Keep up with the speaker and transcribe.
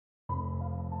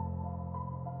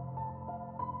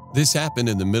This happened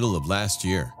in the middle of last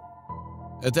year.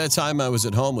 At that time, I was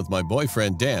at home with my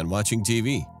boyfriend Dan watching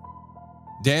TV.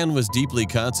 Dan was deeply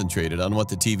concentrated on what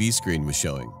the TV screen was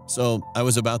showing, so I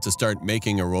was about to start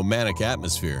making a romantic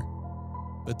atmosphere.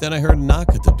 But then I heard a knock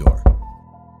at the door.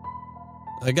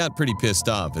 I got pretty pissed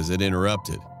off as it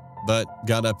interrupted, but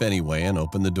got up anyway and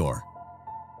opened the door.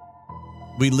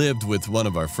 We lived with one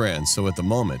of our friends, so at the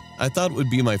moment, I thought it would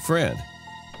be my friend.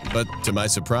 But to my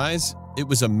surprise, it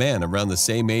was a man around the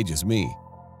same age as me.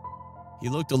 He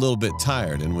looked a little bit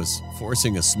tired and was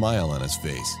forcing a smile on his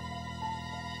face.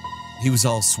 He was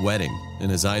all sweating, and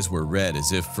his eyes were red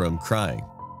as if from crying,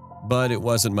 but it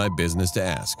wasn't my business to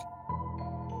ask.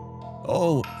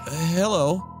 "Oh,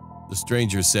 hello," the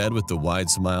stranger said with a wide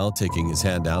smile, taking his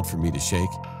hand out for me to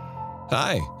shake.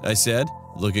 "Hi," I said,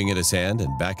 looking at his hand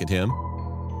and back at him.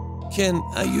 "Can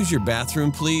I use your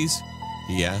bathroom, please?"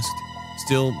 he asked,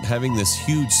 still having this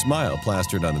huge smile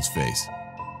plastered on his face.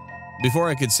 Before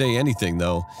I could say anything,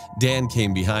 though, Dan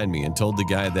came behind me and told the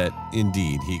guy that,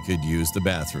 indeed, he could use the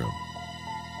bathroom.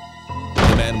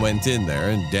 The man went in there,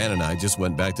 and Dan and I just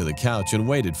went back to the couch and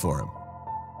waited for him.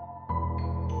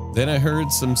 Then I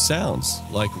heard some sounds,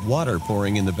 like water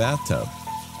pouring in the bathtub.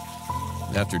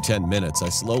 After 10 minutes, I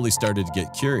slowly started to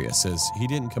get curious as he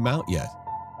didn't come out yet.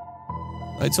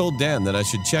 I told Dan that I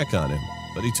should check on him,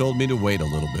 but he told me to wait a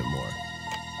little bit more.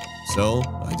 So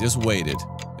I just waited,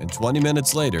 and 20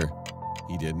 minutes later,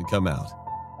 he didn't come out.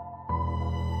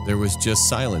 There was just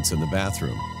silence in the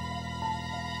bathroom.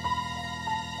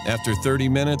 After 30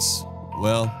 minutes,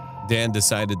 well, Dan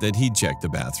decided that he'd check the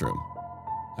bathroom.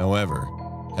 However,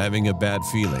 having a bad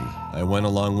feeling, I went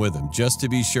along with him just to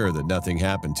be sure that nothing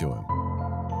happened to him.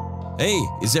 "Hey,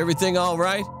 is everything all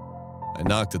right?" I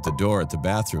knocked at the door at the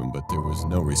bathroom, but there was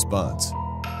no response.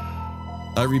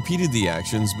 I repeated the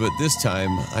actions, but this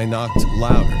time I knocked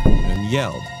louder and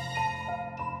yelled.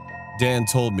 Dan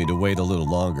told me to wait a little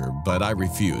longer, but I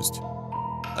refused.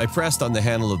 I pressed on the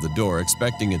handle of the door,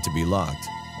 expecting it to be locked,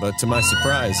 but to my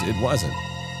surprise, it wasn't.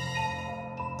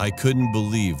 I couldn't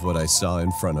believe what I saw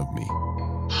in front of me.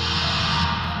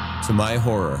 To my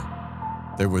horror,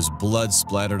 there was blood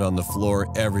splattered on the floor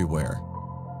everywhere,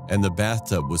 and the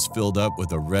bathtub was filled up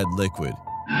with a red liquid,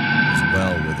 as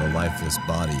well with a lifeless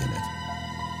body in it.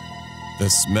 The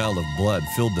smell of blood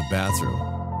filled the bathroom,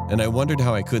 and I wondered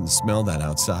how I couldn't smell that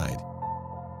outside.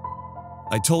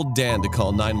 I told Dan to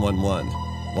call 911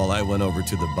 while I went over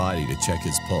to the body to check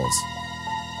his pulse.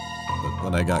 But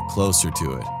when I got closer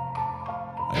to it,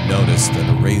 I noticed that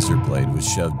a razor blade was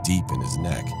shoved deep in his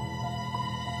neck.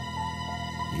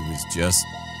 He was just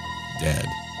dead.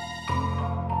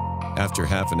 After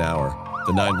half an hour,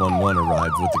 the 911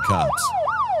 arrived with the cops.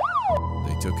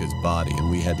 They took his body and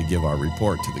we had to give our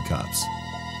report to the cops.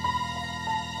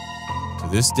 To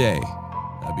this day,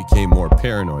 I became more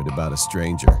paranoid about a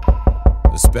stranger.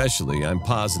 Especially, I'm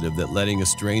positive that letting a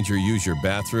stranger use your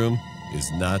bathroom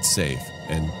is not safe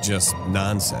and just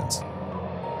nonsense.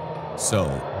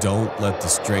 So, don't let the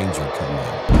stranger come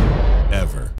in. Ever.